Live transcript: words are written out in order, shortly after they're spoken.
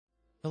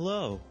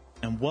Hello,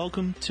 and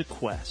welcome to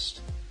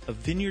Quest, a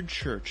vineyard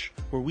church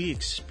where we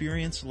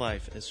experience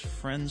life as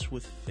friends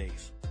with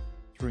faith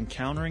through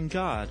encountering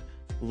God,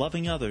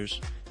 loving others,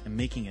 and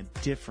making a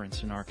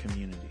difference in our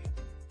community.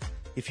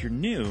 If you're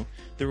new,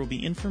 there will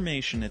be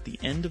information at the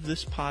end of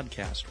this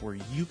podcast where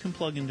you can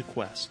plug into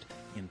Quest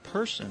in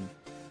person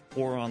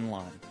or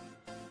online.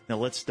 Now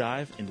let's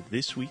dive into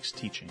this week's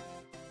teaching.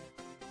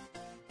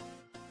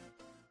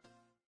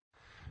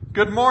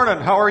 Good morning.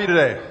 How are you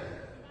today?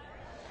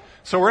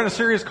 So we're in a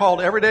series called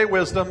Everyday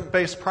Wisdom,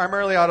 based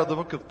primarily out of the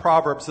book of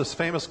Proverbs, this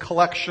famous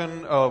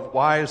collection of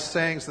wise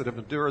sayings that have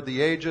endured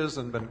the ages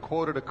and been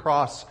quoted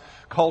across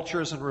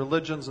cultures and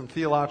religions and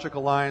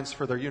theological lines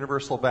for their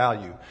universal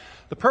value.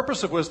 The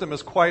purpose of wisdom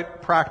is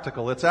quite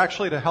practical. It's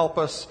actually to help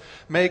us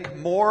make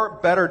more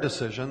better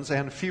decisions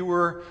and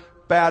fewer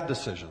bad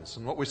decisions.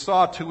 And what we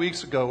saw 2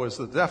 weeks ago is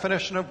the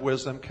definition of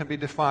wisdom can be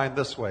defined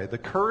this way: the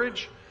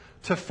courage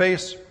to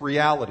face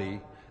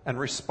reality and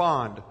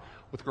respond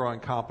with growing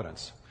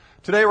competence.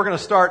 Today we're going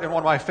to start in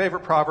one of my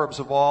favorite Proverbs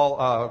of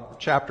all,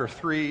 chapter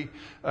 3,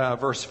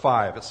 verse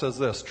 5. It says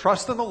this: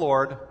 "Trust in the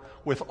Lord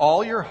with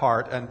all your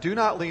heart and do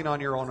not lean on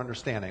your own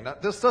understanding." Now,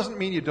 this doesn't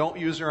mean you don't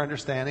use your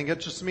understanding. It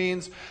just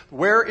means,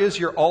 where is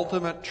your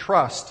ultimate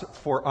trust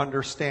for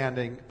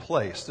understanding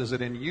placed? Is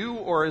it in you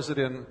or is it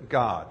in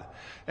God?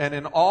 And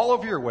in all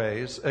of your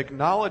ways,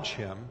 acknowledge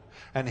Him,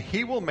 and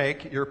He will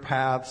make your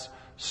paths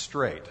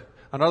straight.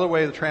 Another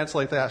way to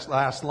translate that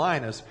last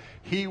line is,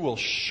 He will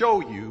show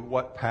you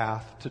what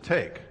path to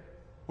take.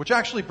 Which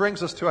actually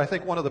brings us to, I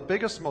think, one of the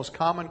biggest, most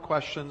common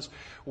questions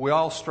we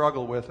all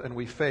struggle with and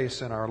we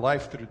face in our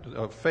life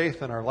of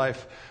faith and our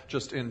life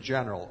just in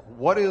general.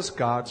 What is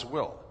God's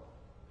will?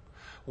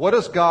 What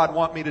does God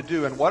want me to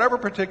do in whatever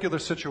particular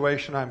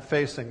situation I'm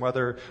facing,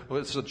 whether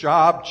it's a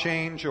job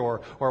change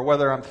or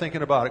whether I'm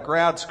thinking about a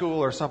grad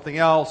school or something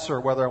else,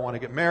 or whether I want to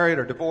get married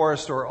or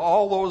divorced, or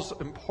all those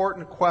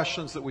important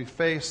questions that we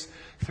face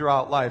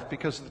throughout life.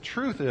 Because the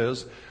truth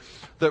is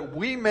that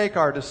we make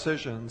our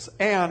decisions,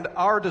 and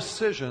our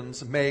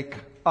decisions make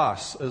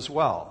us as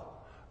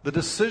well. The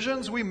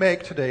decisions we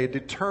make today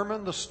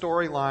determine the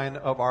storyline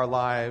of our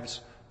lives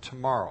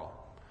tomorrow.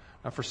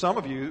 Now, for some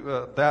of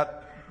you, that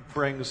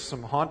brings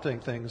some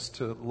haunting things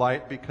to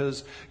light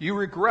because you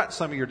regret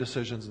some of your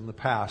decisions in the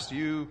past.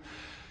 You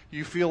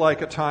feel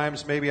like at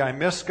times, maybe I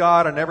miss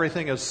God and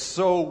everything is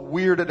so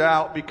weirded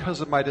out because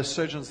of my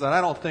decisions that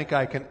I don't think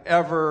I can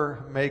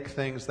ever make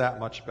things that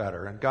much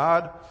better. And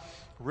God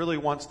really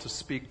wants to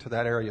speak to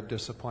that area of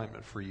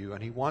disappointment for you,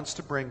 and He wants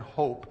to bring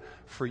hope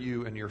for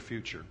you in your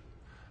future.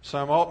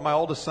 So my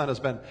oldest son has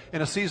been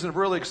in a season of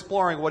really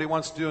exploring what he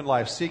wants to do in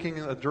life, seeking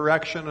a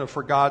direction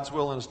for God's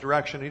will in his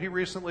direction. And he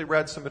recently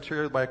read some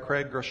material by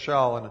Craig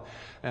Groeschel,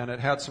 and it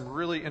had some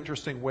really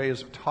interesting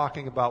ways of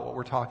talking about what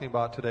we're talking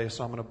about today.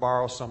 So I'm going to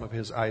borrow some of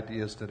his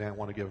ideas today. I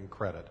want to give him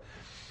credit.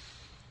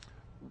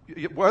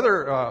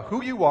 Whether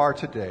who you are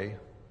today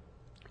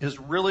is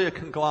really a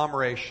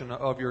conglomeration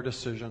of your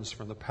decisions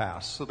from the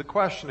past. So the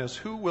question is,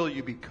 who will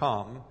you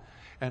become?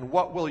 And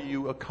what will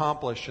you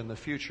accomplish in the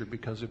future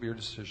because of your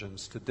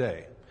decisions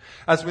today?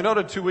 As we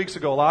noted 2 weeks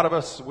ago, a lot of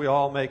us, we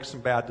all make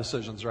some bad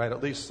decisions, right?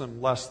 At least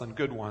some less than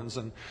good ones.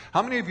 And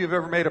how many of you have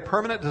ever made a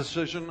permanent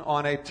decision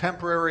on a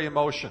temporary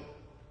emotion?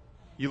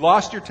 You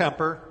lost your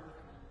temper,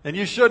 and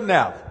you shouldn't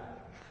have.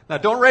 Now,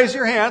 don't raise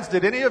your hands.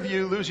 Did any of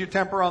you lose your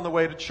temper on the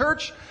way to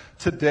church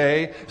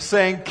today,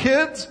 saying,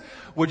 "Kids,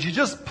 would you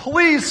just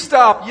please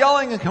stop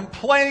yelling and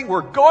complaining?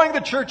 We're going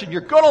to church and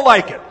you're going to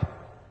like it"?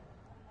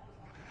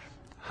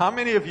 How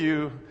many of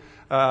you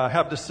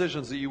have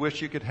decisions that you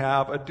wish you could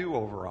have a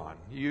do-over on?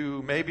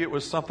 Maybe it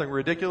was something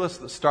ridiculous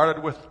that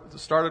started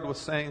with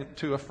saying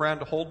to a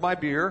friend, "Hold my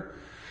beer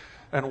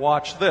and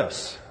watch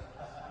this."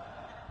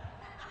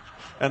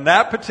 And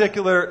that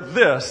particular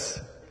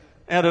this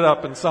ended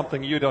up in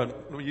something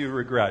you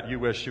regret, you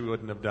wish you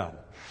wouldn't have done.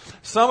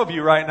 Some of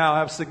you right now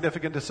have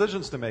significant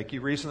decisions to make.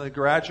 You recently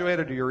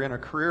graduated, or you're in a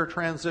career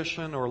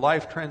transition or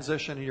life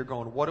transition, and you're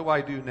going, "What do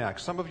I do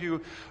next?" Some of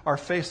you are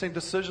facing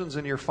decisions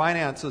in your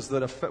finances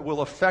that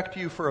will affect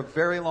you for a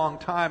very long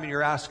time, and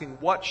you're asking,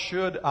 "What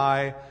should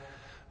I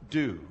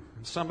do?"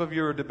 And some of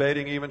you are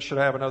debating even, should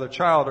I have another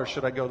child, or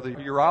should I go to the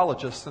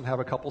urologist and have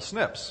a couple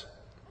snips?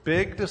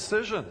 Big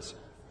decisions.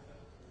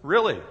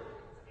 Really.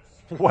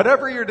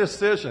 Whatever your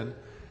decision,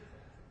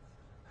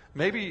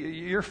 maybe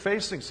you're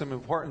facing some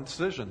important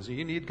decisions.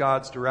 You need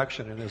God's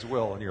direction and His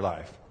will in your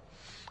life.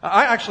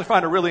 I actually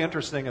find it really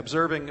interesting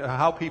observing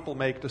how people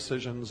make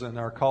decisions in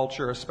our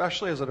culture,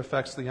 especially as it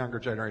affects the younger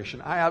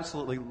generation. I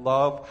absolutely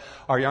love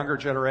our younger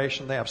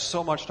generation. They have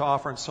so much to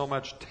offer and so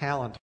much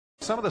talent.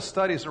 Some of the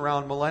studies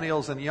around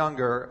millennials and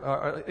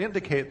younger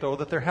indicate, though,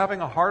 that they're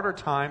having a harder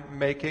time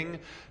making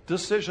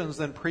decisions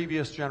than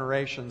previous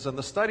generations. And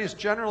the studies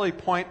generally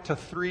point to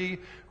 3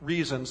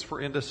 reasons for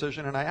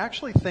indecision. And I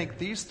actually think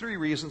these 3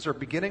 reasons are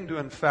beginning to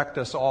infect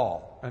us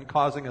all and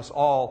causing us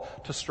all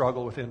to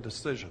struggle with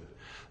indecision.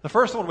 The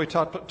first one we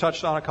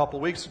touched on a couple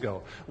of weeks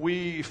ago.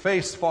 We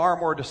face far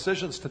more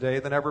decisions today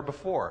than ever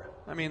before.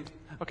 I mean,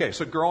 okay,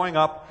 so growing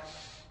up,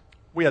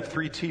 we had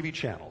 3 TV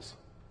channels.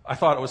 I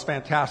thought it was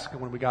fantastic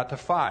when we got to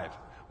 5.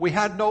 We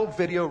had no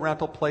video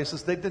rental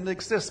places. They didn't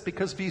exist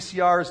because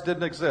VCRs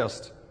didn't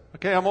exist.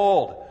 Okay, I'm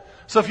old.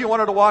 So if you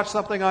wanted to watch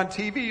something on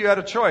TV, you had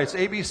a choice,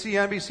 ABC,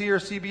 NBC, or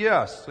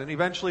CBS, and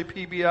eventually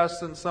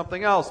PBS and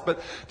something else.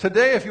 But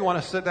today, if you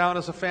want to sit down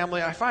as a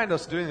family, I find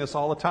us doing this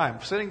all the time.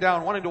 Sitting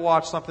down, wanting to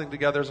watch something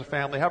together as a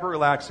family, have a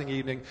relaxing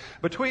evening.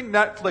 Between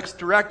Netflix,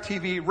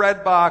 DirecTV,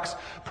 Redbox,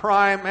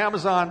 Prime,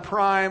 Amazon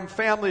Prime,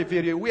 Family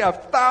Video, we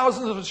have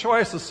thousands of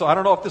choices. So I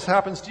don't know if this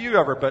happens to you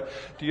ever, but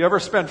do you ever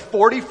spend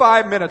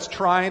 45 minutes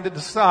trying to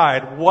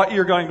decide what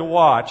you're going to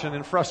watch and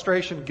in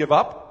frustration give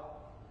up?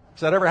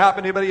 Does that ever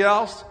happen to anybody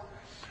else?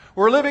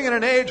 We're living in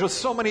an age with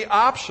so many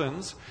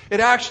options, it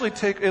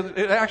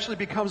actually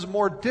becomes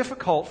more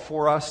difficult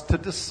for us to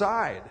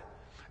decide.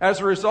 As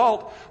a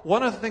result,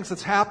 one of the things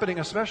that's happening,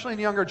 especially in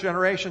younger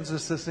generations,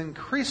 is this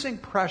increasing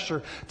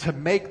pressure to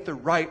make the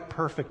right,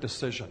 perfect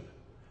decision.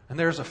 And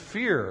there's a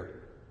fear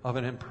of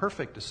an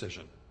imperfect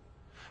decision.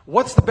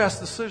 What's the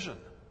best decision?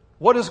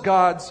 What is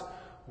God's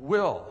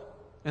will?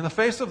 In the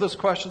face of those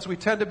questions, we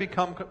tend to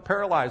become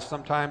paralyzed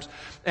sometimes,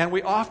 and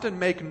we often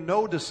make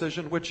no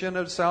decision, which in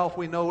itself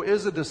we know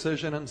is a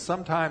decision, and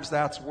sometimes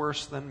that's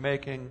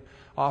oftentimes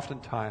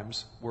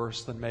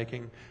worse than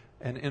making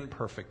an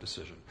imperfect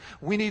decision.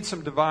 We need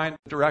some divine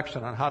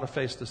direction on how to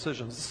face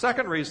decisions. The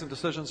second reason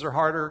decisions are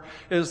harder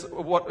is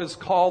what is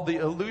called the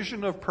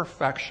illusion of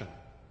perfection.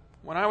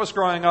 When I was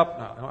growing up,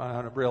 I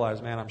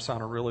realized, man, I'm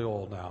sounding really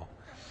old now.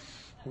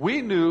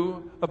 We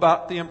knew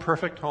about the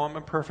imperfect home,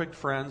 imperfect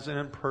friends, and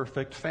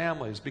imperfect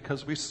families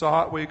because we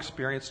saw it, we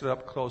experienced it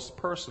up close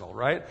personal,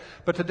 right?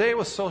 But today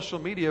with social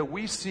media,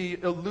 we see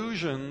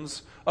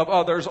illusions of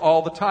others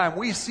all the time.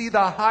 We see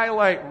the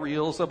highlight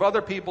reels of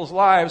other people's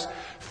lives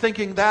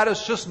thinking that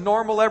is just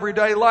normal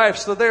everyday life.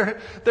 So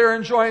they're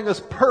enjoying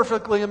this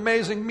perfectly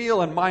amazing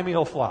meal and my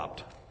meal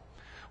flopped.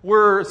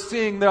 We're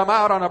seeing them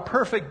out on a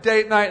perfect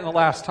date night, and the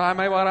last time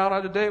I went out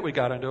on a date, we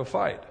got into a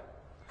fight.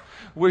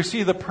 We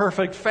see the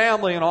perfect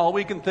family, and all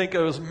we can think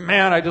of is,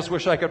 man, I just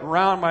wish I could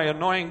round my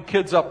annoying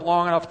kids up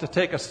long enough to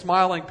take a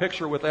smiling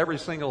picture with every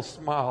single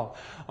smile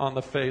on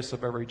the face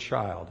of every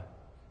child.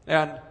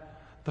 And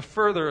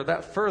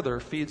that further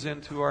feeds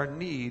into our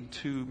need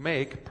to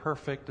make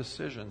perfect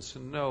decisions, to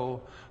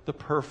know the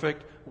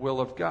perfect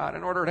will of God.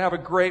 In order to have a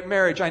great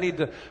marriage, I need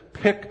to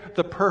pick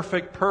the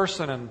perfect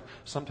person, and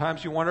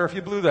sometimes you wonder if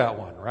you blew that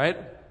one, right?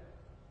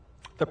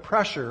 The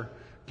pressure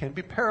can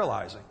be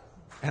paralyzing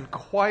and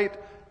quite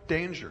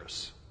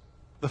dangerous.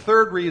 The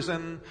third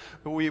reason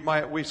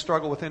we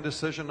struggle with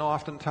indecision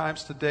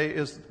oftentimes today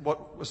is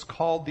what was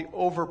called the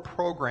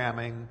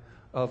overprogramming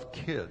of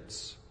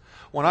kids.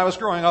 When I was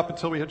growing up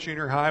until we hit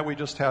junior high, we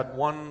just had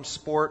one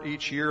sport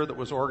each year that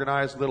was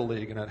organized, Little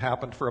League, and it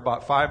happened for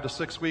about 5 to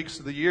 6 weeks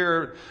of the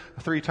year,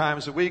 3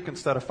 times a week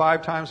instead of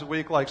 5 times a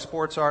week like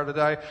sports are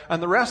today.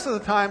 And the rest of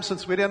the time,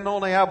 since we didn't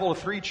only have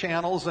 3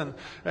 channels and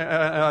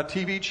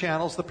TV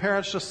channels, the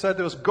parents just said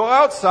to us, go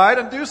outside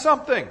and do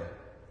something.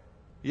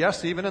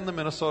 Yes, even in the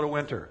Minnesota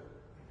winter.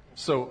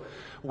 So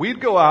we'd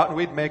go out and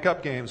we'd make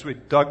up games.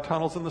 We'd dug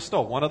tunnels in the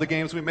snow. One of the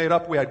games we made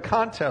up, we had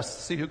contests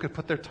to see who could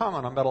put their tongue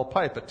on a metal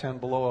pipe at 10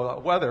 below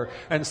weather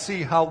and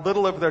see how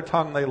little of their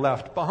tongue they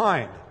left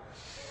behind.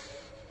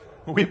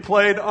 We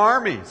played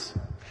armies.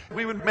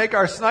 We would make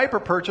our sniper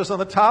perches on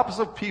the tops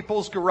of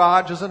people's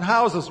garages and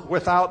houses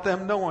without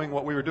them knowing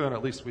what we were doing.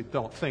 At least we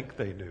don't think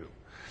they knew.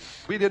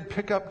 We did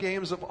pick-up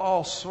games of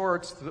all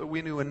sorts that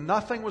we knew, and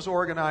nothing was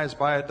organized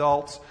by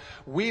adults.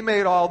 We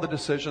made all the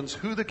decisions,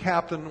 who the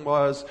captain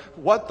was,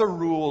 what the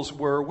rules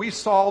were. We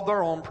solved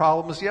our own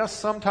problems, yes,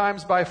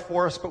 sometimes by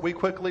force, but we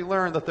quickly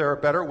learned that there are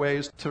better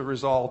ways to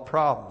resolve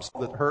problems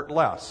that hurt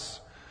less.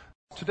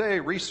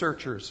 Today,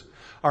 researchers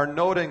are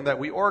noting that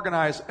we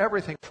organize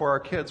everything for our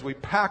kids. We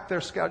pack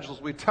their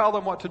schedules. We tell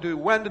them what to do,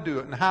 when to do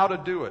it, and how to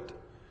do it.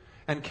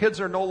 And kids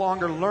are no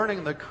longer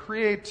learning the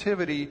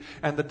creativity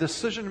and the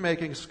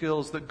decision-making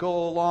skills that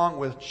go along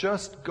with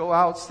just go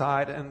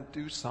outside and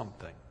do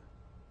something.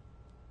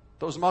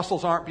 Those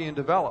muscles aren't being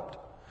developed,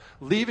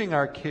 leaving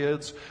our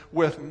kids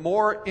with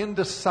more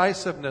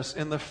indecisiveness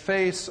in the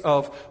face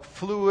of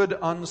fluid,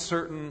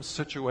 uncertain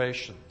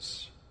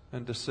situations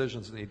and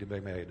decisions that need to be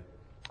made.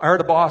 I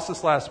heard a boss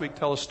this last week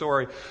tell a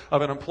story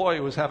of an employee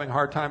who was having a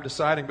hard time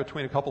deciding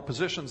between a couple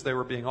positions they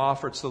were being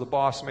offered, so the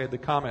boss made the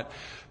comment,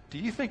 do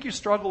you think you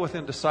struggle with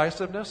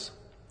indecisiveness?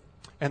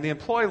 And the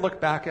employee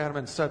looked back at him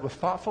and said with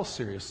thoughtful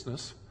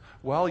seriousness,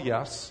 well,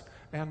 yes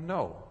and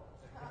no.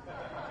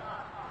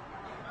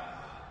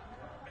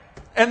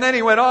 And then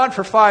he went on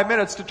for 5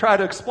 minutes to try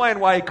to explain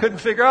why he couldn't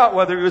figure out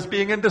whether he was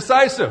being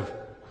indecisive.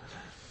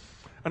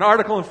 An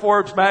article in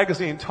Forbes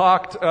magazine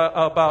talked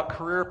about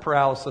career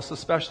paralysis,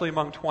 especially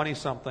among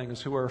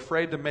 20-somethings who are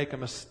afraid to make a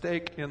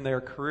mistake in their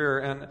career.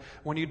 And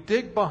when you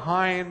dig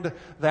behind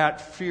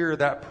that fear,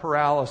 that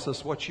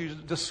paralysis, what you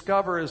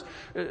discover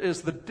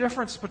is the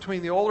difference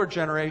between the older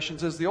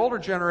generations is the older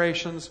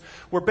generations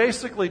were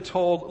basically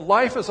told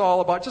life is all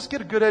about just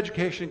get a good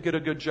education, get a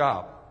good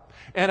job.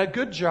 And a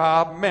good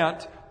job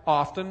meant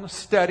often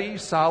steady,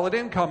 solid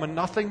income and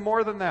nothing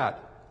more than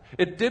that.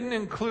 It didn't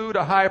include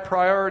a high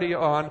priority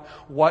on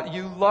what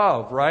you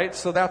love, right?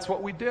 So that's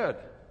what we did.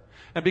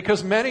 And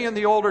because many in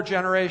the older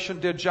generation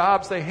did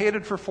jobs they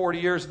hated for 40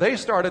 years, they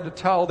started to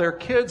tell their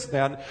kids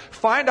then,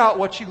 find out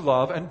what you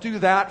love and do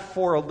that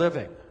for a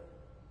living.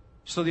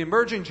 So the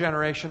emerging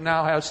generation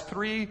now has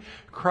 3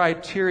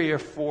 criteria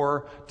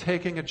for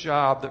taking a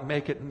job that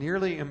make it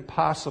nearly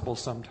impossible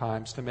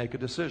sometimes to make a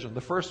decision.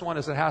 The first one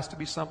is it has to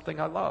be something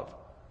I love.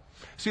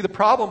 See, the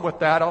problem with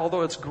that,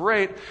 although it's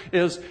great,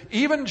 is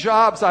even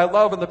jobs I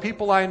love and the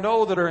people I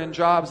know that are in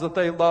jobs that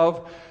they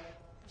love,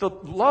 the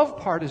love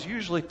part is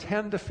usually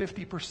 10 to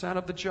 50%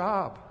 of the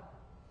job.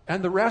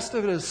 And the rest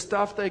of it is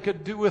stuff they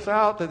could do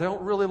without, that they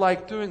don't really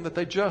like doing, that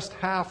they just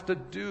have to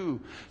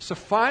do. So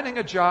finding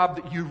a job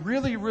that you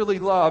really, really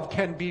love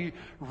can be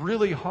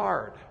really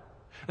hard.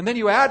 And then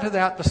you add to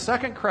that the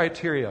second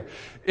criteria.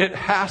 It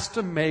has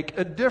to make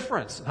a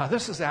difference. Now,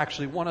 this is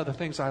actually one of the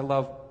things I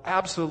love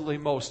absolutely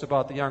most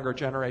about the younger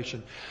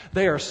generation.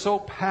 They are so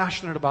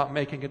passionate about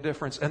making a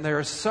difference, and there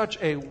is such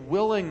a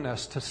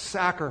willingness to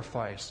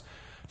sacrifice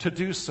to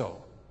do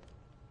so.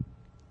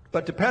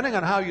 But depending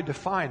on how you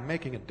define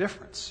making a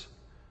difference,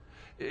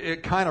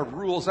 it kind of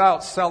rules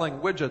out selling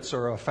widgets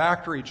or a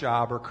factory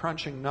job or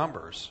crunching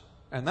numbers.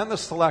 And then the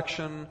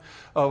selection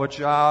of a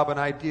job, an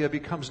idea,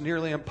 becomes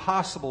nearly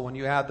impossible when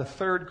you add the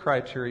third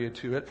criteria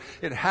to it.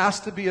 It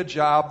has to be a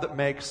job that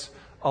makes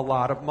a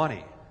lot of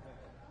money.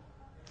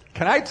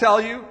 Can I tell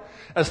you,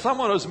 as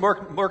someone who's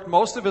worked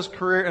most of his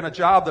career in a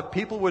job that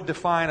people would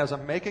define as a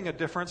making a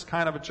difference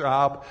kind of a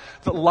job,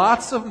 that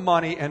lots of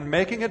money and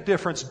making a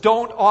difference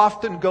don't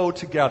often go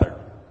together.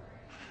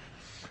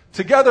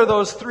 Together,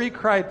 those 3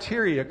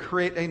 criteria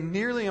create a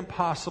nearly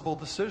impossible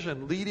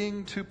decision,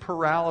 leading to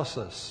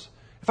paralysis.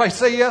 If I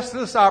say yes to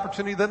this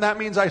opportunity, then that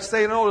means I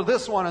say no to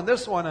this one and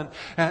this one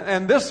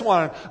and this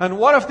one. And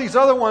what if these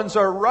other ones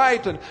are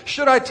right? And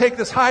should I take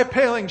this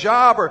high-paying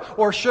job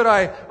or should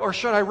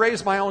I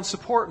raise my own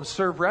support and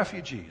serve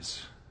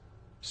refugees?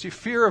 See,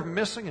 fear of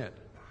missing it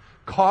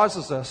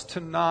causes us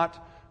to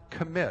not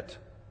commit.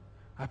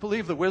 I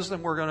believe the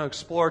wisdom we're going to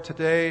explore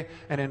today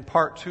and in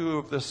part 2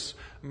 of this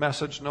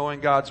message,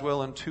 Knowing God's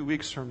Will, in 2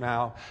 weeks from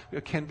now,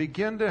 can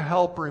begin to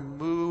help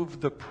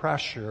remove the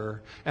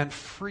pressure and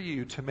free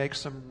you to make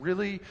some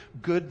really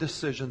good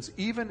decisions,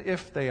 even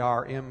if they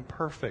are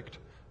imperfect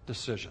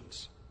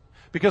decisions.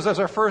 Because as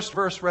our first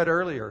verse read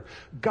earlier,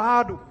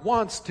 God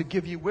wants to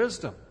give you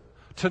wisdom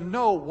to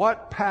know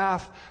what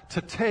path to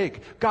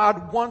take.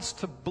 God wants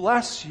to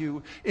bless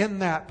you in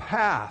that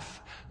path.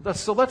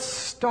 So let's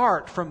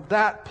start from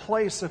that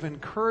place of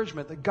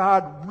encouragement that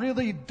God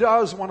really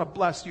does want to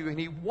bless you, and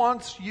He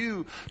wants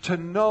you to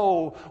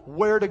know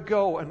where to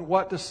go and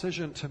what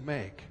decision to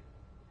make.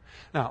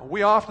 Now,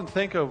 we often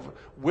think of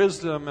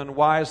wisdom and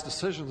wise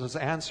decisions as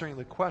answering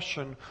the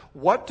question,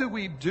 what do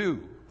we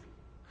do?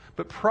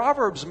 But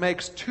Proverbs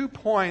makes 2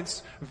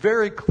 points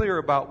very clear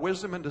about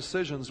wisdom and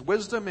decisions.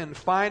 Wisdom in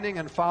finding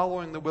and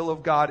following the will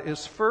of God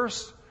is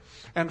first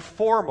and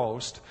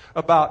foremost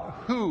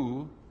about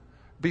who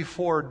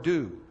before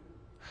do.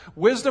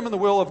 Wisdom in the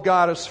will of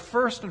God is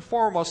first and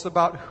foremost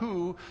about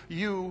who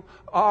you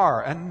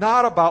are and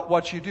not about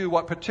what you do,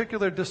 what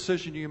particular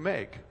decision you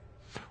make.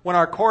 When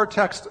our core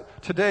text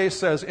today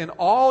says, in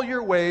all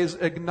your ways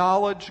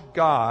acknowledge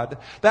God,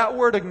 that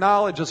word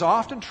acknowledge is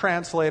often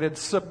translated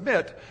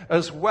submit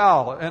as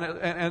well.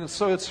 And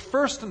so its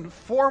first and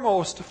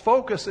foremost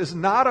focus is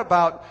not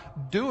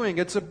about doing,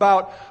 it's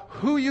about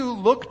who you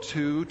look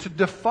to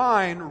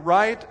define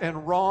right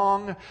and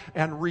wrong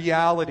and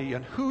reality,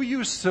 and who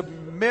you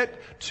submit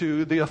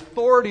to, the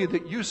authority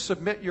that you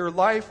submit your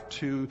life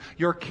to,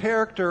 your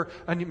character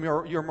and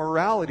your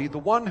morality, the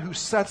one who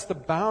sets the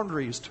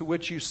boundaries to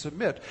which you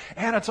submit.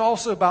 And it's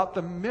also about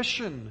the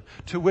mission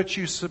to which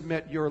you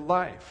submit your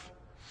life.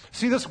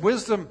 See, this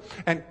wisdom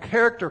and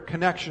character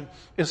connection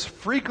is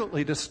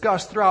frequently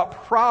discussed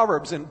throughout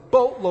Proverbs in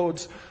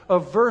boatloads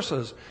of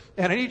verses.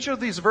 And in each of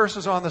these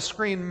verses on the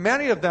screen,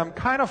 many of them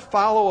kind of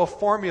follow a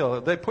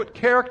formula. They put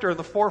character in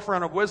the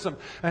forefront of wisdom.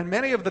 And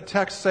many of the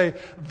texts say,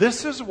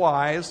 this is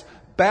wise,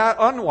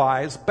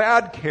 unwise,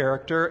 bad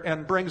character,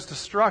 and brings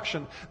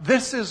destruction.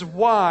 This is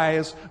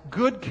wise,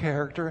 good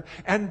character,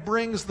 and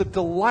brings the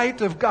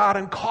delight of God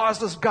and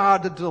causes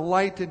God to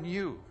delight in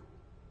you.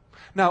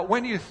 Now,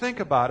 when you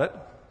think about it,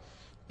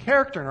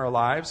 character in our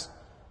lives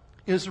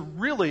is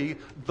really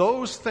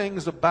those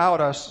things about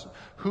us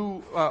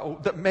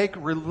that make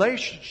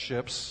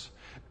relationships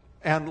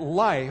and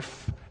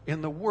life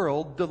in the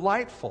world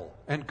delightful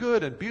and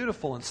good and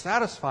beautiful and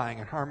satisfying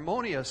and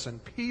harmonious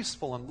and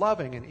peaceful and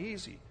loving and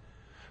easy.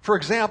 For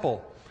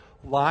example,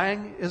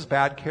 lying is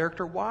bad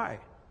character. Why?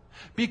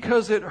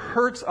 Because it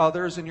hurts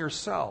others and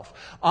yourself.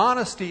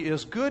 Honesty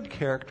is good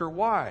character.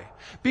 Why?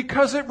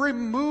 Because it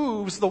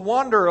removes the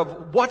wonder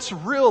of what's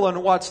real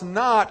and what's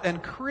not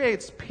and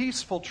creates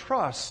peaceful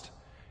trust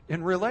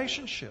in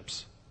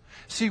relationships.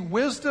 See,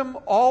 wisdom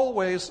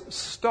always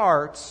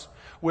starts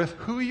with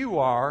who you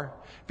are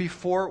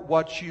before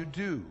what you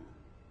do.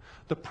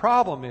 The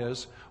problem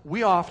is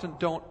we often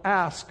don't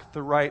ask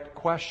the right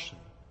question.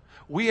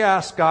 We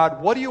ask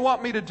God, what do you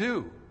want me to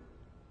do?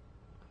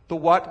 The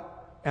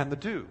what and the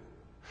do.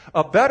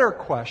 A better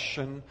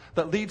question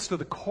that leads to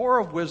the core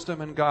of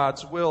wisdom and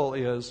God's will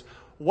is,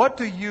 what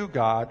do you,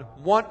 God,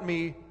 want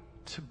me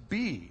to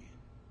be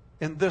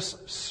in this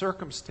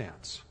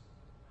circumstance?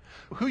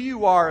 Who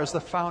you are is the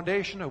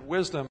foundation of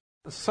wisdom.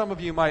 Some of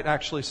you might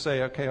actually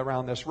say, okay,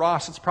 around this,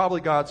 Ross, it's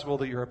probably God's will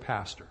that you're a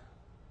pastor.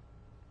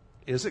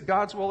 Is it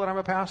God's will that I'm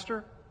a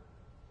pastor?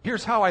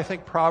 Here's how I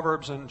think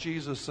Proverbs and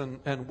Jesus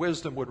and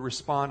wisdom would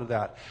respond to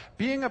that.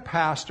 Being a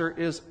pastor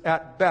is,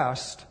 at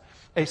best,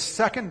 a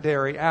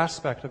secondary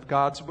aspect of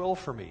God's will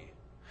for me.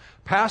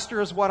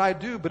 Pastor is what I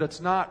do, but it's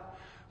not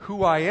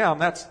who I am.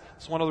 That's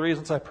one of the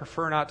reasons I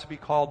prefer not to be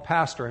called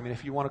pastor. I mean,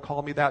 if you want to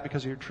call me that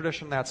because of your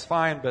tradition, that's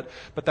fine, but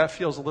that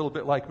feels a little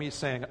bit like me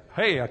saying,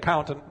 hey,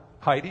 accountant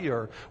Heidi,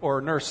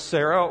 or nurse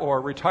Sarah,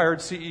 or retired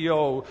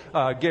CEO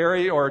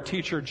Gary, or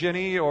teacher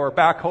Ginny, or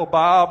backhoe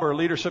Bob, or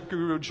leadership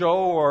guru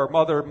Joe, or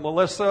mother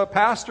Melissa.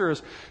 Pastor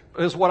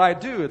is what I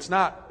do. It's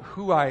not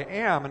who I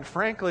am. And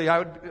frankly,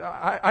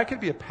 I could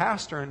be a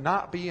pastor and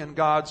not be in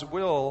God's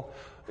will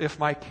if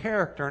my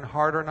character and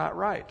heart are not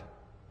right.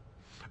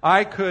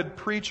 I could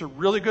preach a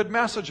really good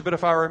message, but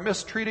if I were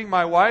mistreating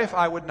my wife,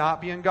 I would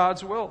not be in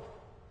God's will.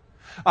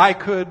 I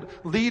could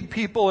lead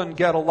people and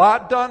get a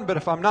lot done, but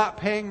if I'm not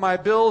paying my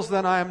bills,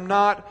 then I'm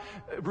not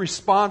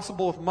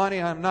responsible with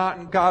money. I'm not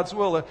in God's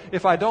will.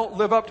 If I don't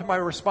live up to my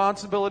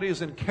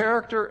responsibilities in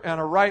character and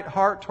a right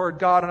heart toward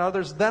God and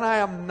others, then I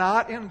am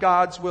not in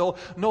God's will,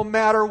 no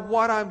matter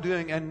what I'm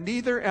doing. And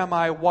neither am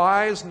I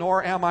wise,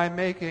 nor am I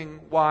making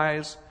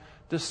wise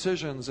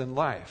decisions in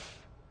life.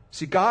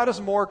 See, God is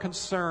more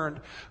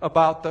concerned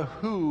about the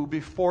who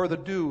before the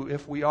do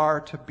if we are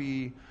to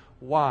be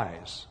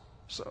wise.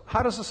 So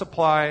how does this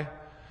apply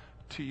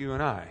to you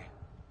and I?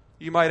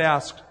 You might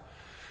ask,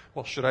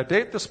 well, should I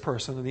date this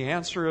person? And the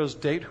answer is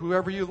date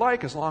whoever you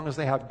like as long as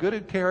they have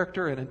good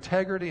character and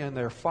integrity and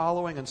they're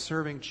following and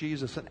serving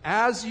Jesus. And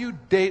as you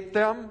date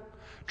them,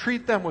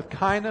 treat them with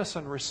kindness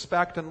and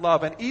respect and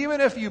love. And even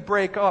if you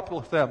break up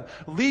with them,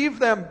 leave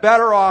them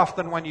better off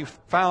than when you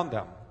found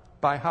them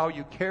by how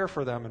you care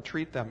for them and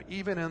treat them,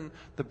 even in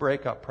the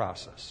breakup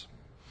process.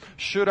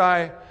 Should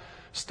I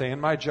stay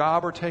in my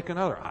job or take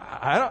another?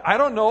 I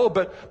don't know,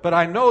 but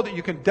I know that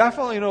you can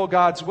definitely know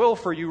God's will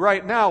for you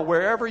right now,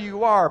 wherever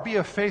you are. Be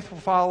a faithful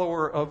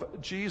follower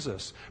of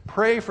Jesus.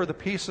 Pray for the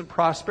peace and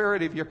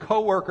prosperity of your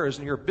coworkers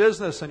and your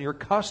business and your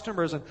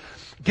customers, and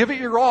give it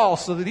your all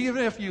so that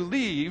even if you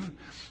leave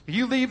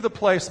the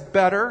place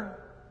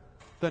better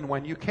than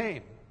when you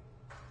came.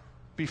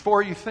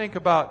 Before you think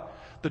about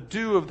the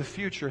do of the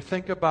future,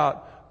 think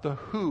about the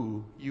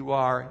who you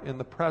are in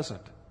the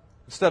present.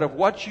 Instead of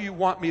what you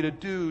want me to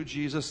do,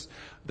 Jesus,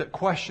 the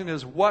question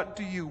is, what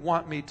do you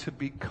want me to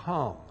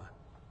become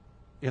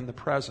in the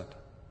present?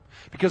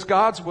 Because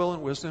God's will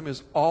and wisdom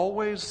is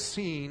always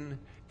seen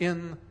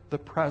in the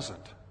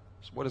present.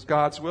 So what is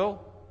God's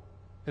will?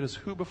 It is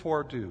who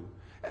before do.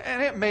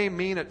 And it may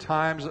mean at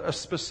times a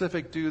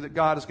specific do that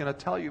God is going to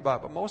tell you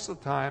about, but most of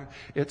the time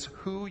it's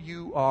who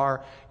you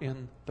are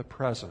in the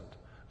present.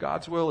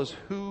 God's will is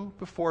who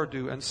before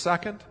do. And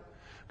second,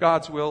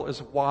 God's will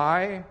is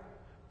why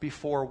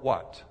before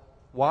what?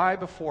 Why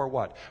before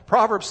what?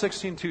 Proverbs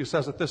 16:2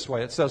 says it this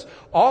way. It says,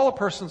 all a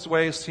person's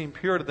ways seem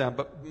pure to them,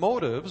 but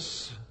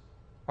motives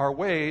are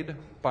weighed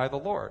by the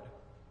Lord.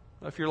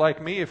 If you're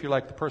like me, if you're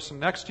like the person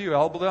next to you,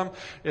 elbow them.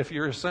 If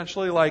you're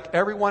essentially like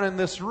everyone in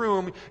this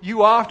room,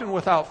 you often,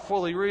 without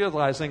fully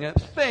realizing it,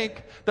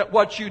 think that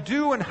what you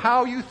do and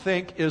how you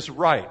think is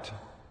right.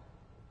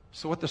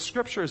 So what the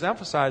Scripture is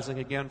emphasizing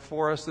again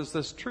for us is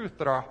this truth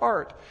that our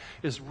heart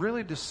is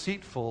really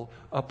deceitful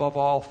above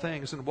all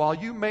things. And while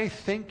you may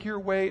think your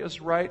way is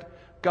right,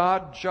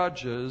 God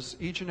judges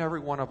each and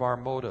every one of our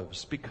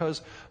motives,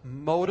 because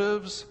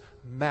motives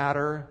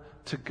matter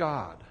to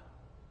God.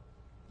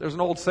 There's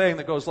an old saying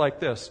that goes like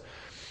this.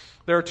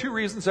 There are two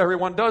reasons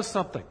everyone does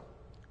something.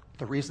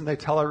 The reason they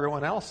tell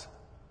everyone else,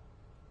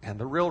 and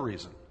the real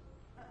reason.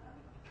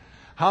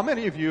 How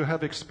many of you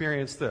have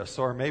experienced this?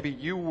 Or maybe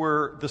you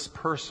were this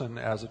person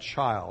as a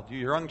child.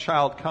 Your young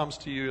child comes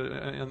to you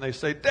and they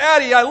say,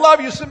 Daddy, I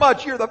love you so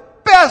much. You're the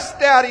best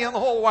daddy in the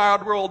whole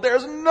wide world.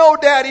 There's no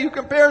daddy who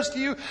compares to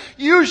you.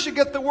 You should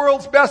get the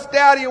world's best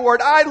daddy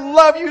award. I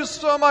love you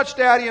so much,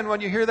 Daddy. And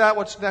when you hear that,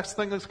 what's the next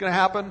thing that's going to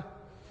happen?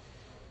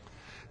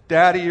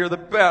 Daddy, you're the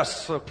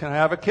best, so can I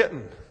have a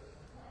kitten?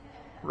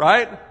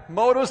 Right?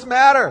 Motives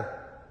matter.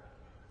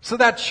 So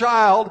that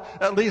child,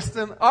 at least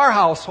in our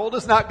household,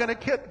 is not going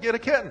to get a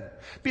kitten.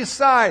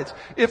 Besides,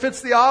 if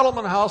it's the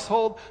Adelmann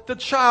household, the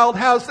child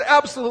has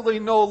absolutely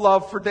no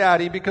love for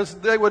Daddy, because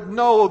they would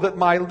know that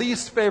my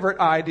least favorite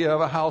idea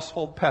of a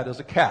household pet is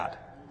a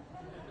cat.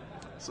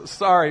 So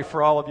sorry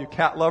for all of you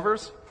cat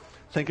lovers.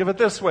 Think of it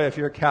this way if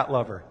you're a cat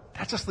lover.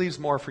 That just leaves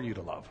more for you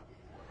to love.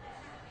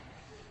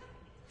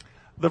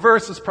 The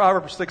verse is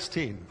Proverbs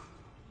 16.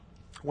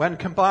 When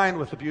combined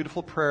with the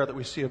beautiful prayer that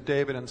we see of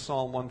David in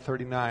Psalm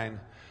 139,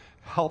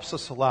 helps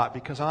us a lot,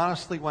 because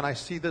honestly, when I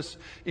see this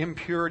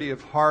impurity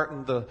of heart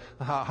and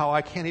how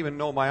I can't even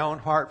know my own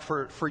heart,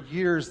 for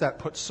years that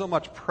put so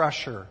much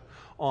pressure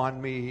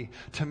on me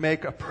to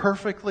make a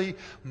perfectly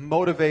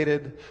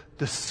motivated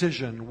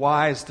decision,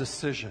 wise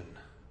decision.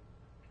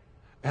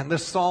 And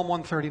this Psalm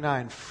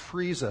 139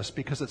 frees us,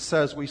 because it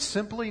says we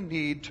simply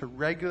need to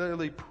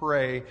regularly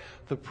pray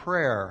the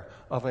prayer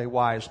of a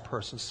wise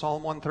person.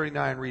 Psalm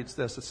 139 reads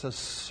this. It says,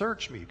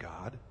 "Search me,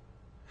 God,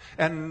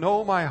 and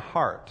know my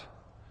heart.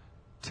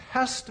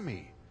 Test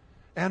me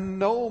and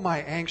know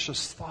my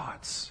anxious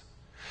thoughts.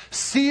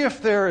 See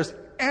if there is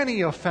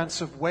any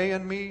offensive way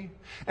in me,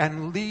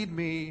 and lead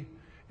me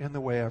in the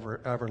way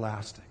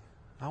everlasting."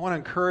 I want to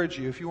encourage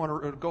you, if you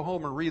want to go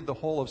home and read the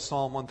whole of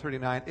Psalm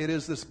 139, it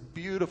is this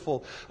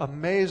beautiful,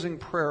 amazing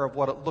prayer of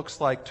what it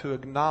looks like to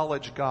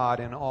acknowledge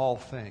God in all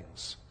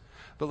things.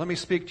 But let me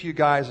speak to you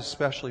guys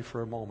especially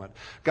for a moment.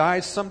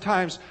 Guys,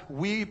 sometimes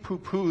we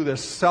poo-poo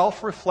this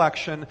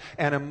self-reflection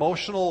and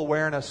emotional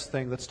awareness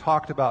thing that's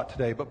talked about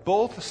today. But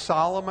both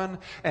Solomon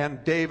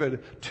and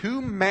David, two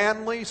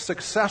manly,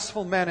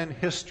 successful men in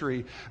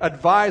history,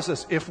 advise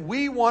us, if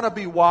we want to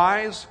be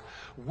wise,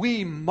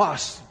 we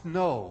must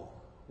know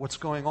what's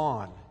going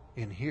on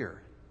in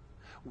here.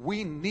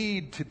 We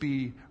need to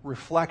be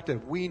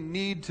reflective. We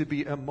need to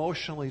be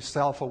emotionally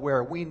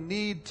self-aware. We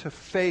need to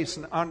face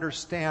and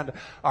understand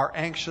our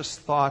anxious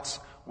thoughts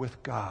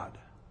with God.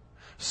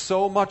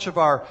 So much of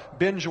our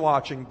binge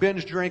watching,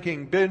 binge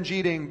drinking, binge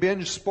eating,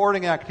 binge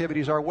sporting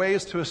activities are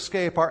ways to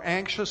escape our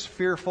anxious,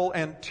 fearful,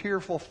 and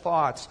tearful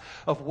thoughts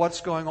of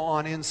what's going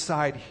on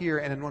inside here.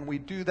 And when we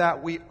do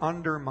that, we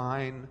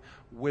undermine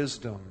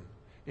wisdom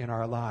in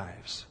our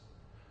lives.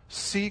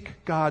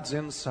 Seek God's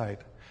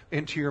insight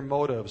into your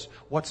motives.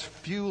 What's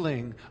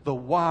fueling the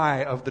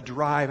why of the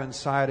drive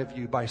inside of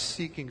you by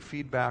seeking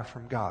feedback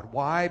from God?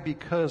 Why?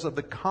 Because of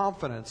the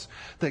confidence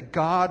that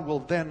God will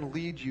then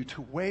lead you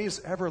to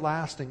ways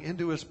everlasting,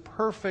 into His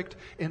perfect,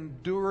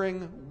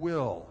 enduring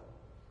will.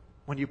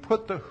 When you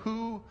put the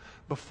who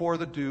before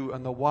the do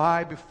and the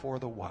why before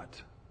the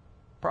what.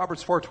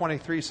 Proverbs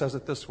 4:23 says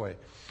it this way.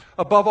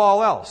 Above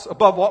all else.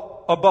 Above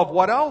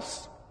what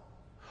else?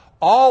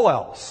 All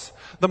else.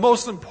 The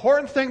most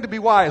important thing to be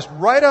wise,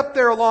 right up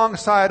there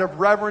alongside of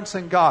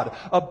reverencing God.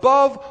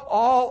 Above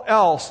all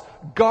else,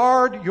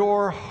 guard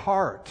your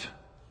heart.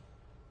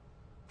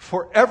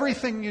 For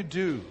everything you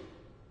do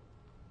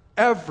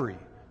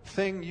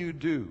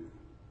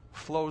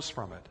flows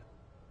from it.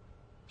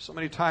 So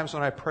many times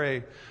when I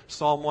pray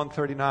Psalm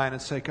 139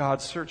 and say,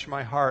 God, search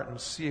my heart and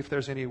see if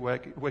there's any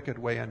wicked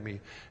way in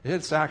me,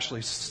 it's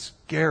actually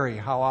scary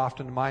how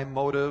often my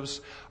motives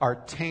are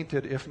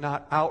tainted, if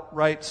not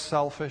outright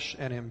selfish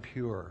and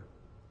impure.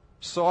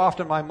 So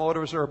often my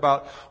motives are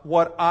about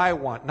what I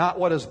want, not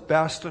what is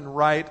best and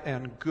right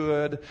and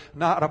good,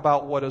 not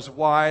about what is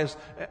wise.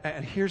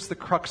 And here's the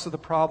crux of the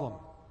problem.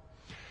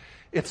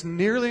 It's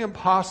nearly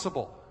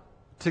impossible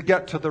to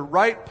get to the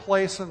right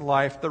place in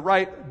life, the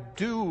right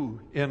do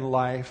in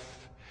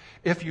life,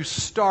 if you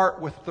start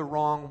with the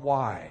wrong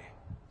why.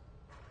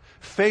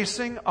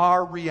 Facing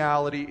our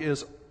reality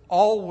is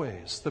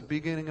always the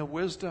beginning of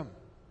wisdom.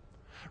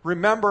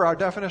 Remember our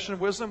definition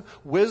of wisdom?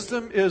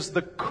 Wisdom is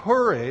the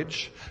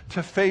courage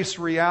to face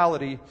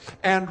reality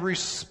and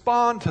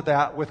respond to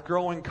that with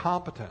growing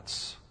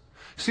competence.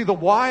 See, the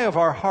why of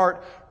our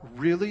heart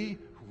really,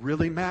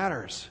 really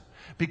matters.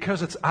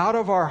 Because it's out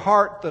of our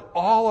heart that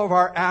all of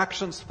our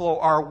actions flow,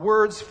 our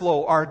words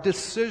flow, our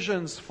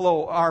decisions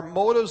flow, our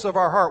motives of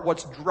our heart,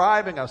 what's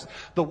driving us,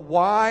 the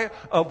why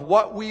of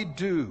what we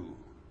do.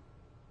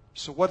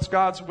 So what's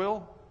God's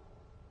will?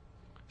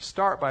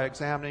 Start by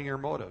examining your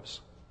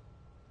motives.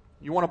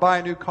 You want to buy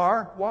a new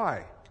car?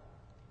 Why?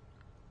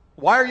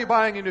 Why are you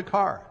buying a new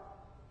car?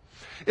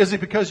 Is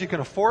it because you can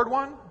afford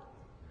one?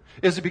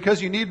 Is it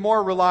because you need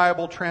more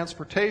reliable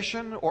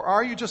transportation? Or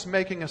are you just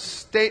making a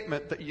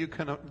statement that you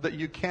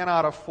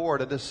cannot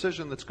afford, a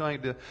decision that's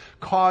going to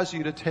cause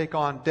you to take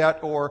on debt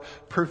or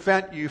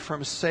prevent you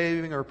from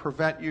saving or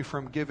prevent you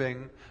from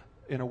giving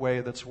in a way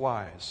that's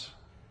wise?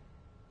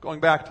 Going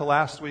back to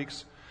last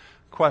week's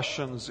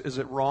questions, is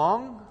it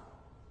wrong?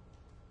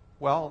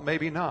 Well,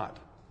 maybe not.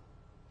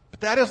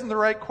 But that isn't the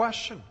right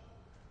question.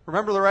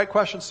 Remember the right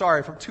question,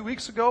 from 2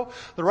 weeks ago?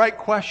 The right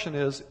question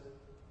is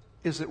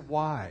it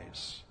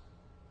wise?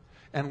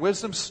 And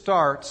wisdom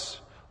starts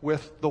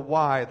with the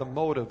why, the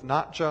motive,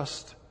 not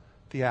just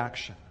the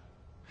action.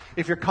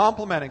 If you're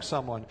complimenting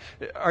someone,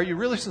 are you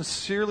really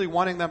sincerely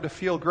wanting them to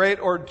feel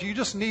great, or do you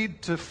just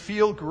need to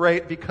feel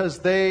great because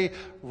they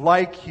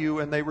like you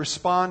and they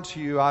respond to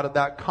you out of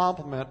that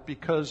compliment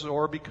because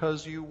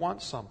you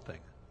want something?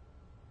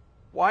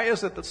 Why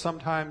is it that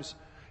sometimes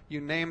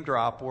you name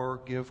drop or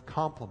give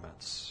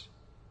compliments?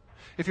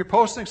 If you're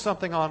posting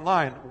something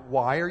online,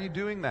 why are you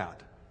doing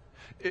that?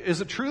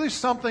 Is it truly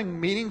something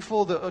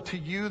meaningful to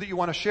you that you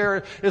want to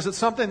share? Is it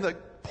something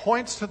that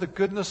points to the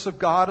goodness of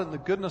God and the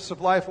goodness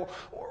of life?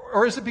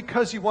 Or is it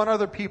because you want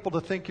other people to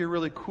think you're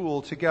really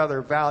cool,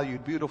 together,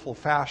 valued, beautiful,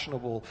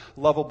 fashionable,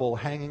 lovable,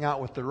 hanging out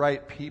with the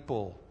right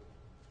people?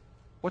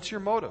 What's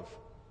your motive?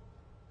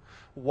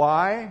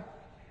 Why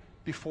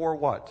before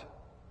what?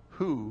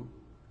 Who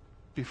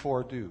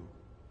before do?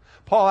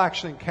 Paul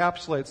actually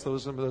encapsulates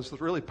those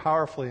really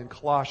powerfully in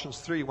Colossians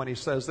 3 when he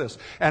says this,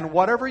 and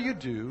whatever you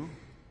do,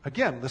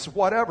 again, this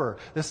whatever,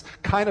 this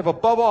kind of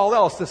above all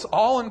else, this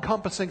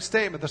all-encompassing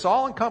statement, this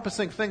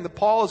all-encompassing thing that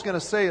Paul is going to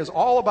say is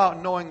all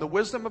about knowing the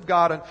wisdom of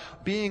God and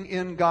being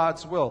in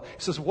God's will.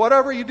 He says,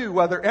 whatever you do,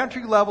 whether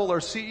entry level or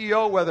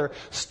CEO, whether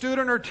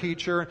student or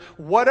teacher,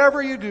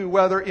 whatever you do,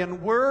 whether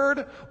in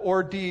word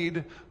or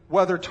deed,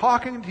 whether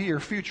talking to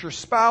your future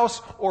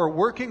spouse or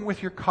working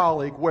with your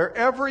colleague,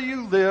 wherever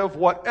you live,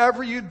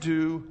 whatever you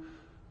do,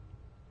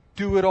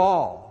 do it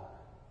all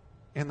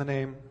in the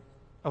name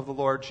of the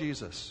Lord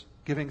Jesus,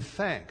 giving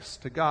thanks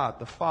to God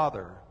the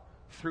Father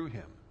through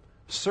Him.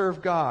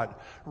 Serve God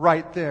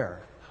right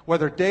there.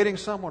 Whether dating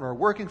someone or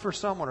working for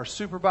someone or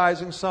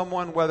supervising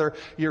someone, whether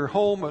you're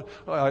home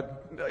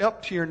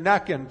up to your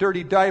neck in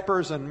dirty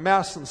diapers and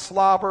mess and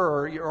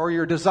slobber, or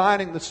you're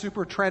designing the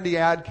super trendy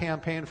ad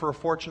campaign for a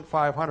Fortune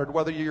 500,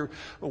 whether you're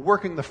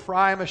working the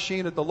fry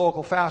machine at the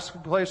local fast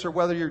food place, or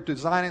whether you're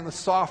designing the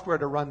software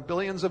to run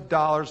billions of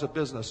dollars of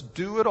business,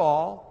 do it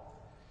all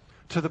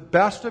to the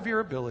best of your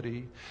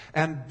ability,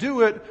 and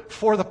do it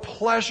for the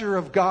pleasure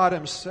of God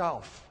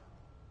Himself.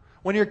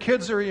 When your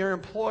kids or your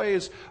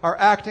employees are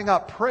acting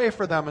up, pray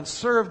for them and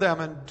serve them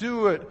and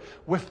do it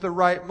with the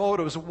right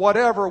motives,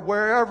 whatever,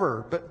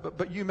 wherever.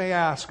 But you may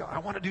ask, I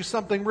want to do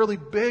something really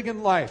big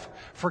in life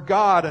for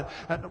God.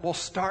 And we'll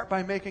start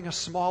by making a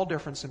small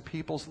difference in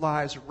people's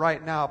lives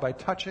right now, by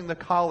touching the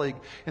colleague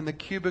in the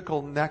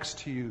cubicle next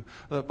to you,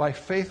 by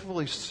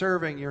faithfully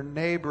serving your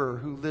neighbor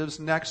who lives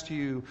next to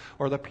you,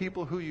 or the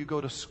people who you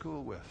go to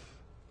school with.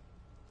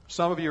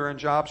 Some of you are in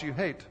jobs you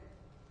hate.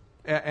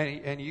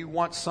 And you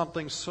want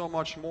something so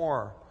much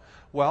more.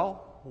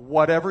 Well,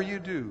 whatever you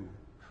do,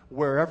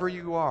 wherever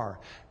you are,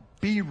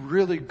 be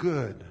really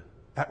good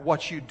at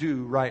what you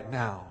do right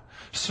now.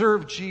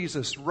 Serve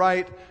Jesus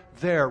right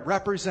there.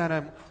 Represent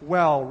Him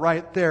well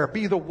right there.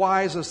 Be the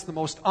wisest, the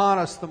most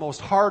honest, the most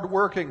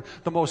hardworking,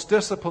 the most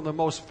disciplined, the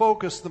most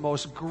focused, the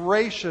most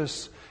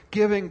gracious,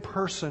 giving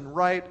person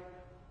right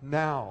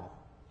now.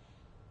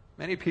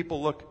 Many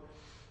people look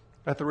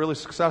at the really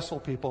successful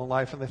people in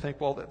life and they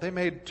think, well, they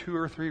made 2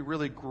 or 3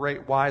 really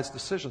great, wise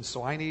decisions,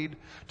 so I need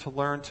to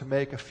learn to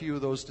make a few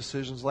of those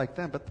decisions like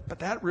them. But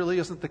that really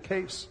isn't the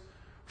case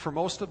for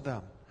most of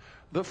them.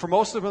 For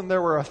most of them,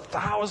 there were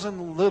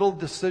 1,000 little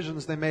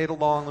decisions they made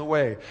along the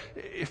way.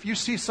 If you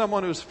see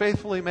someone who's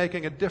faithfully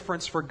making a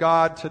difference for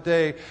God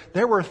today,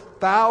 there were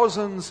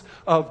thousands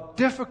of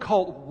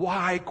difficult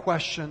why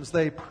questions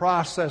they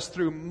processed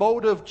through,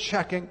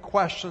 motive-checking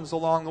questions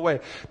along the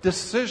way.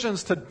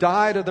 Decisions to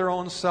die to their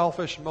own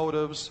selfish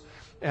motives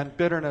and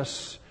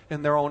bitterness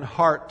in their own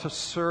heart, to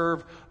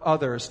serve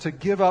others, to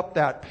give up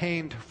that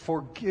pain, to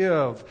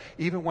forgive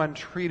even when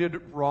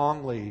treated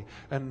wrongly,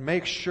 and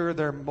make sure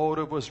their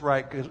motive was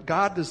right.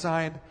 God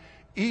designed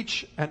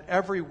each and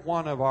every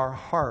one of our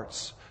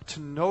hearts to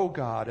know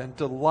God and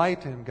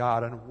delight in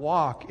God and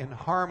walk in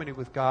harmony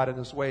with God and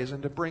His ways,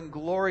 and to bring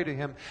glory to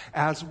Him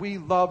as we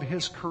love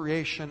His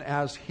creation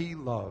as He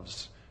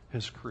loves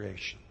His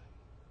creation.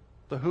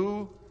 The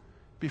who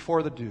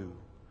before the do.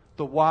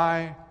 The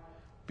why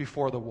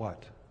before the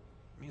what.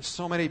 I mean,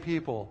 so many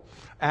people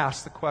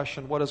ask the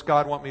question, what does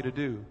God want me to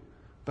do?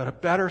 But a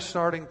better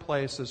starting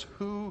place is,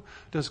 who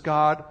does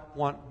God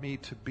want me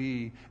to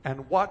be?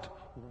 And what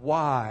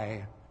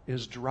why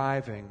is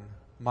driving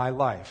my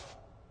life?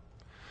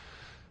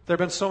 There have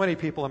been so many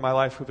people in my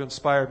life who've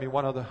inspired me.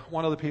 One of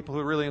the people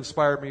who really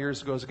inspired me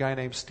years ago is a guy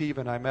named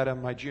Stephen. I met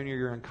him my junior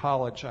year in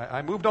college.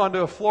 I moved onto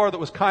a floor that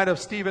was kind of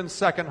Stephen's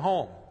second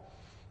home.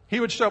 He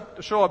would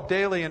show up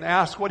daily and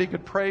ask what he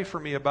could pray for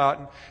me about.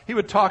 And he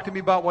would talk to me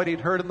about what he'd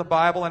heard in the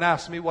Bible and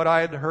ask me what I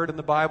had heard in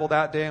the Bible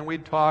that day. And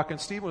we'd talk. And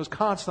Stephen was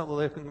constantly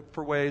looking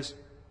for ways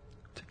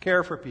to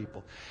care for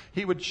people.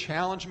 He would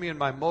challenge me in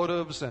my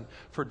motives and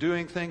for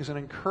doing things, and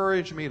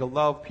encourage me to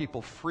love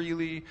people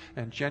freely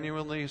and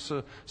genuinely.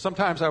 So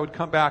sometimes I would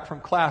come back from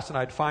class and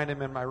I'd find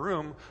him in my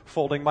room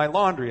folding my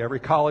laundry. Every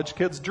college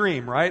kid's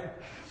dream, right?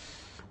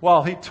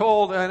 Well, he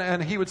told,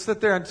 and he would sit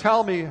there and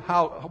tell me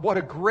what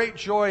a great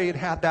joy he'd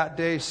had that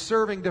day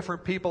serving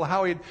different people,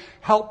 how he'd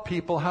helped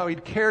people, how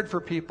he'd cared for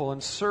people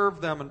and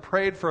served them and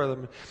prayed for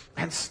them.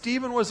 And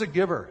Stephen was a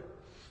giver.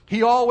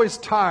 He always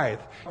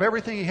tithed.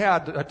 Everything he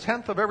had,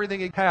 1/10 of everything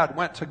he had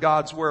went to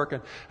God's work.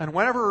 And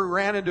whenever we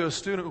ran into a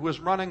student who was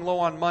running low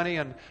on money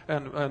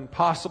and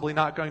possibly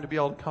not going to be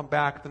able to come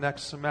back the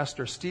next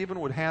semester, Stephen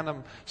would hand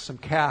him some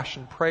cash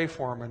and pray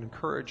for him and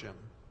encourage him.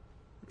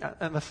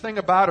 And the thing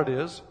about it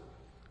is,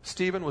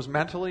 Stephen was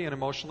mentally and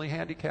emotionally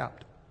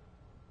handicapped.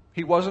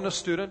 He wasn't a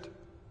student.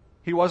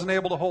 He wasn't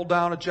able to hold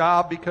down a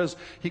job because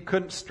he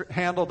couldn't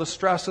handle the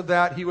stress of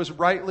that. He was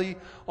rightly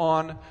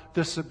on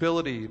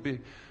disability.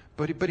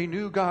 But he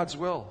knew God's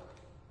will.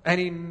 And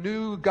he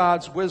knew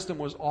God's wisdom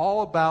was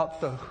all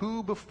about the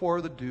who before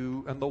the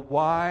do and the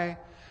why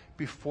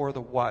before the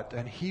what.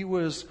 And he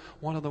was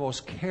one of the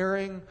most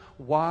caring,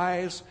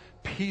 wise,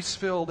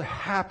 peace-filled,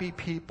 happy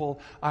people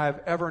I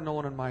have ever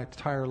known in my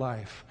entire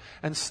life.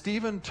 And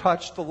Stephen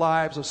touched the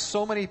lives of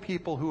so many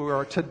people who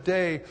are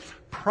today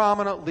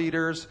prominent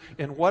leaders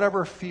in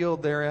whatever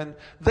field they're in.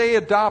 They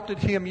adopted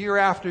him year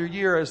after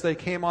year as they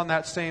came on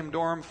that same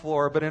dorm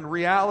floor. But in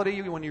reality,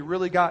 when you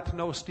really got to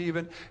know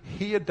Stephen,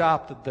 he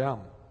adopted them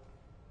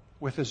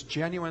with his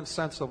genuine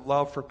sense of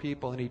love for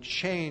people, and he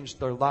changed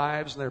their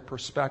lives and their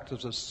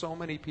perspectives of so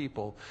many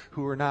people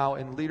who are now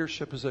in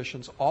leadership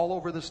positions all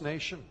over this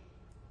nation.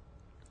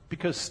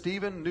 Because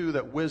Stephen knew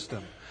that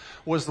wisdom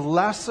was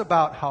less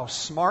about how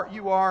smart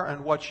you are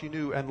and what you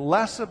knew, and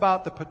less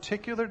about the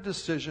particular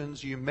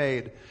decisions you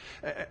made.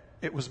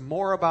 It was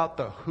more about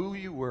the who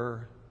you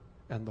were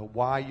and the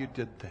why you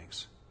did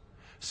things.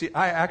 See,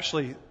 I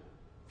actually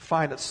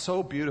find it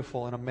so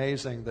beautiful and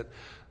amazing that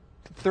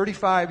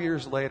 35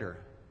 years later,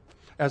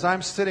 as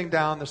I'm sitting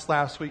down this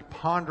last week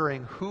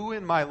pondering who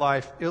in my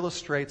life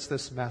illustrates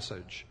this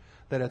message,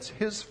 that it's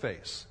his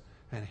face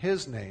and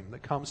his name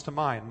that comes to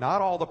mind,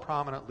 not all the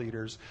prominent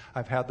leaders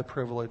I've had the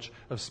privilege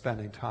of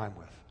spending time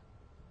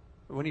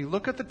with. When you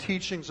look at the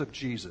teachings of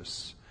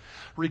Jesus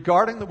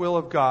regarding the will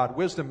of God,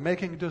 wisdom,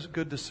 making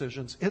good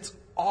decisions, it's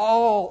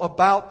all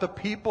about the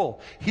people.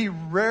 He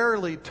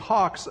rarely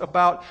talks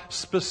about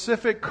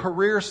specific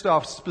career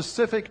stuff,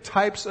 specific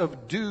types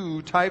of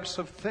types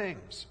of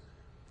things.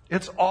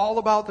 It's all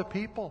about the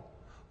people.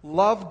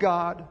 Love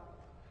God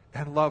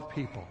and love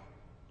people.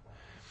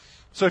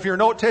 So if you're a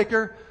note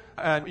taker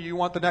and you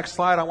want the next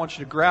slide, I want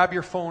you to grab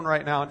your phone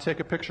right now and take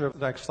a picture of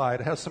the next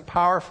slide. It has some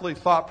powerfully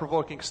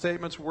thought-provoking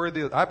statements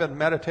worthy. I've been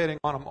meditating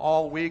on them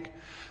all week,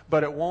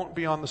 but it won't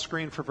be on the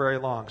screen for very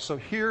long. So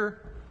here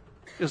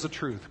is the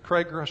truth.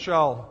 Craig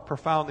Rochelle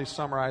profoundly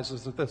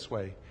summarizes it this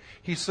way.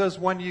 He says,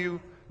 when you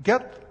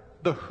get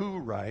the who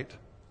right,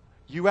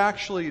 you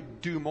actually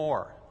do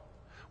more.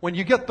 When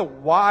you get the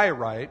why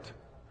right,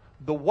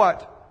 the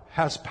what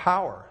has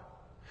power.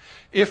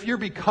 If you're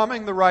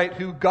becoming the right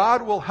who,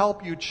 God will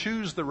help you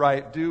choose the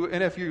right do.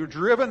 And if you're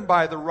driven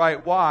by the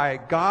right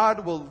why,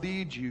 God will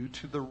lead you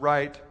to the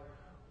right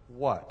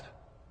what.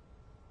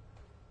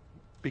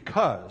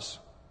 Because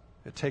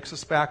it takes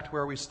us back to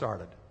where we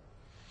started.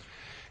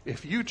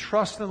 If you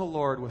trust in the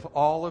Lord with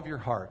all of your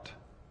heart,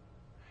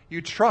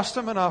 you trust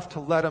Him enough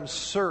to let Him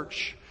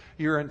search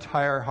your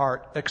entire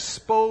heart,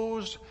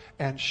 expose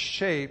and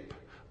shape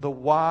the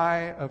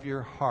why of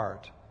your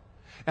heart.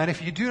 And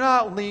if you do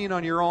not lean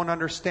on your own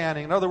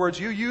understanding, in other words,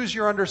 you use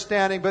your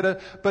understanding,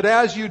 but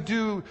as you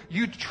do,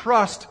 you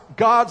trust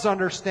God's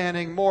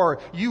understanding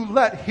more. You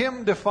let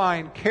Him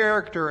define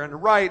character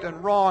and right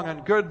and wrong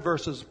and good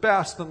versus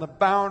best and the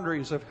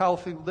boundaries of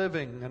healthy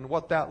living and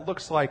what that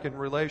looks like in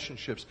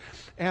relationships.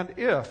 And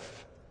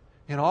if,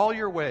 in all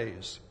your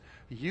ways,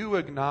 you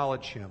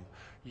acknowledge Him,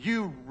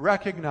 you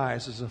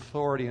recognize His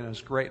authority and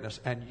His greatness,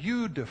 and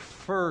you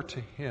defer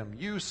to Him.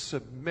 You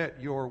submit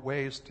your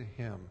ways to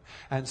Him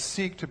and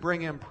seek to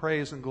bring Him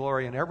praise and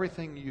glory in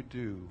everything you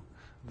do.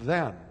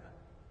 Then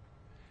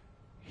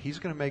He's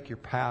going to make your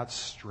paths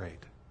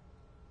straight.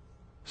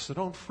 So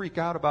don't freak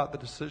out about the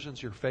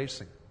decisions you're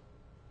facing.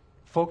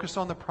 Focus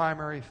on the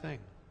primary thing.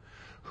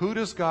 Who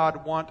does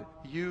God want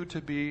you to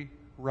be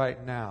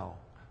right now?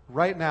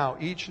 Right now,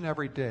 each and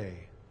every day.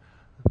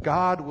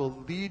 God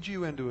will lead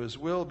you into His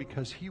will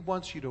because He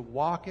wants you to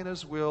walk in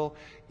His will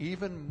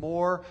even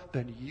more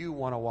than you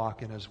want to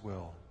walk in His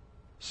will.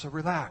 So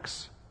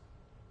relax.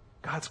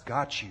 God's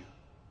got you.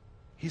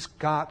 He's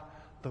got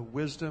the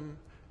wisdom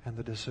and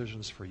the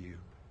decisions for you.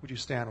 Would you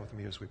stand with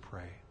me as we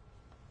pray?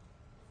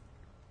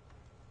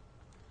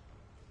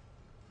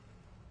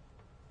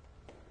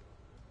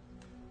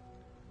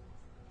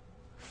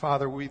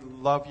 Father, we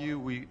love you.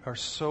 We are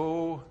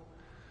so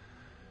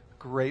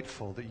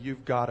grateful that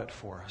you've got it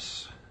for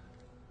us.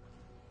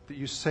 That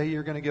you say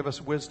you're going to give us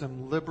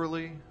wisdom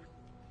liberally.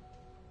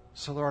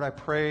 So Lord, I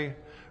pray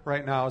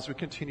right now as we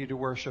continue to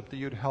worship that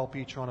you'd help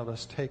each one of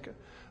us take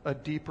a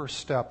deeper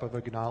step of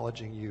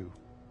acknowledging you,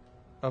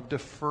 of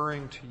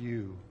deferring to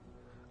you,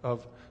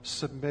 of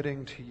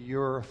submitting to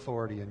your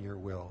authority and your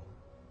will.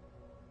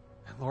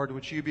 And Lord,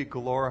 would you be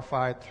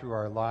glorified through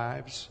our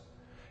lives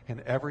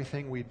in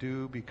everything we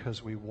do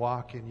because we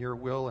walk in your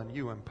will and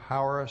you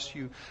empower us.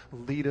 You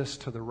lead us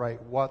to the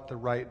right what, the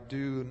right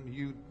do.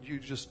 And you're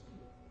just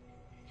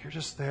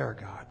there,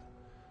 God.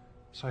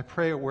 So I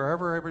pray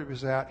wherever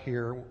everybody's at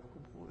here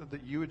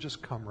that you would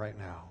just come right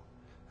now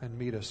and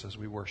meet us as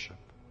we worship.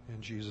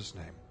 In Jesus'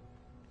 name,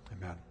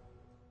 amen.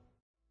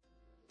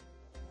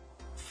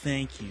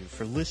 Thank you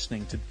for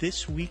listening to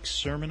this week's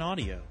sermon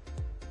audio.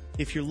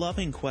 If you're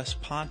loving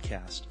Quest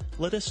Podcast,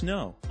 let us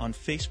know on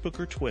Facebook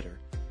or Twitter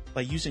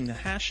by using the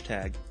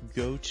hashtag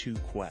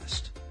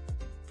 #GoToQuest.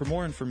 For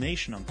more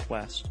information on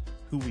Quest,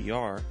 who we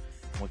are,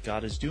 and what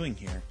God is doing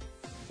here,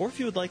 or if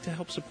you would like to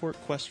help support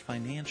Quest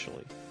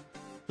financially,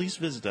 please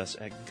visit us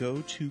at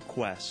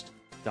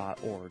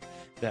gotoquest.org.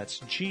 That's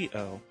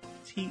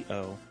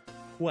GOTO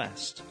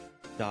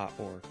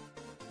Quest.org.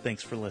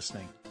 Thanks for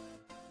listening.